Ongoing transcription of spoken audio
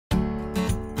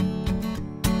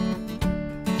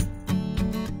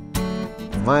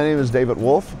My name is David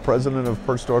Wolf, president of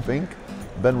Perstorp Inc.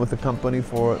 Been with the company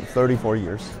for 34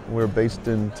 years. We're based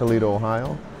in Toledo,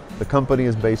 Ohio. The company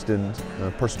is based in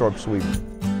Perstorp, Sweden.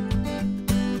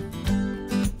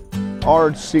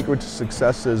 Our secret to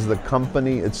success is the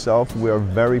company itself. We are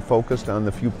very focused on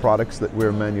the few products that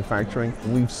we're manufacturing.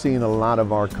 We've seen a lot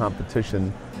of our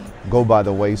competition go by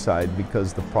the wayside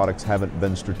because the products haven't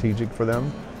been strategic for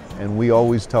them. And we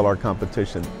always tell our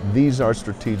competition, these are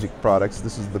strategic products,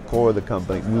 this is the core of the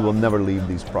company, we will never leave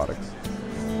these products.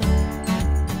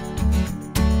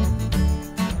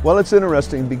 Well, it's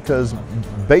interesting because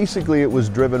basically it was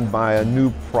driven by a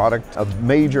new product, a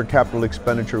major capital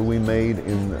expenditure we made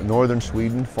in northern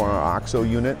Sweden for our OXO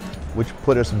unit, which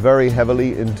put us very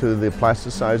heavily into the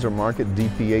plasticizer market,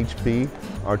 DPHP.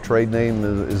 Our trade name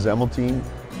is Emultine.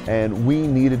 And we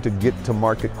needed to get to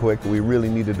market quick. We really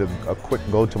needed a quick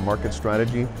go-to-market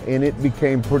strategy. And it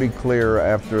became pretty clear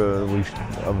after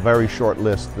a very short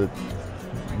list that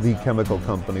the chemical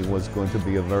company was going to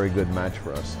be a very good match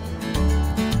for us.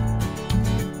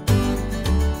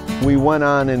 We went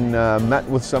on and met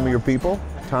with some of your people,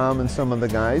 Tom and some of the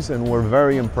guys, and we're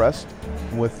very impressed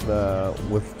with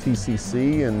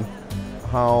TCC and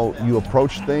how you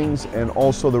approach things, and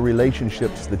also the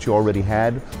relationships that you already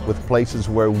had with places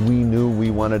where we knew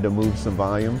we wanted to move some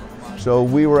volume. So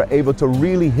we were able to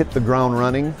really hit the ground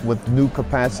running with new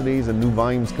capacities and new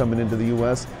volumes coming into the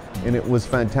US, and it was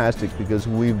fantastic because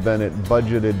we've been at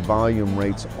budgeted volume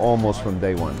rates almost from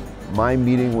day one. My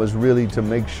meeting was really to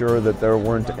make sure that there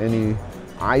weren't any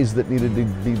I's that needed to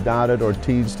be dotted or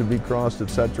T's to be crossed,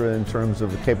 etc. in terms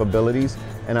of the capabilities,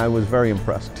 and I was very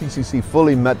impressed. TCC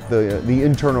fully met the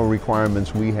internal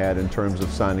requirements we had in terms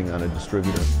of signing on a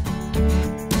distributor.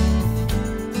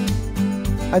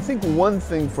 I think one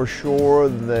thing for sure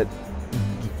that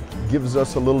gives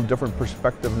us a little different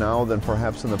perspective now than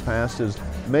perhaps in the past is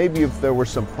maybe if there were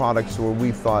some products where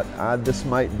we thought, this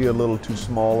might be a little too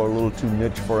small or a little too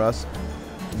niche for us,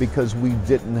 because we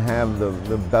didn't have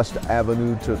the best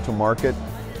avenue to market.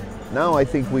 Now I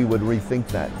think we would rethink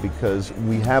that because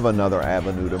we have another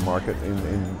avenue to market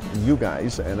in you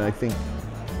guys, and I think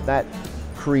that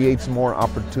creates more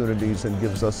opportunities and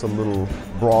gives us a little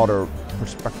broader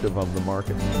perspective of the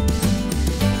market.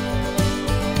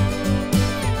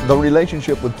 The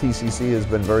relationship with TCC has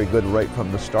been very good right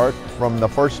from the start. From the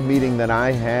first meeting that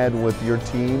I had with your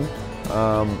team,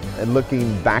 and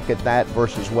looking back at that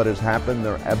versus what has happened,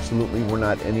 there absolutely were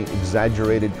not any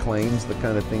exaggerated claims, the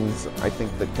kind of things I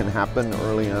think that can happen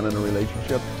early on in a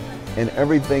relationship. And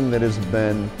everything that has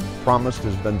been promised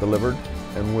has been delivered,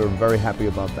 and we're very happy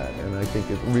about that. And I think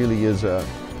it really is a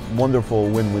wonderful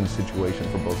win-win situation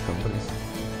for both companies.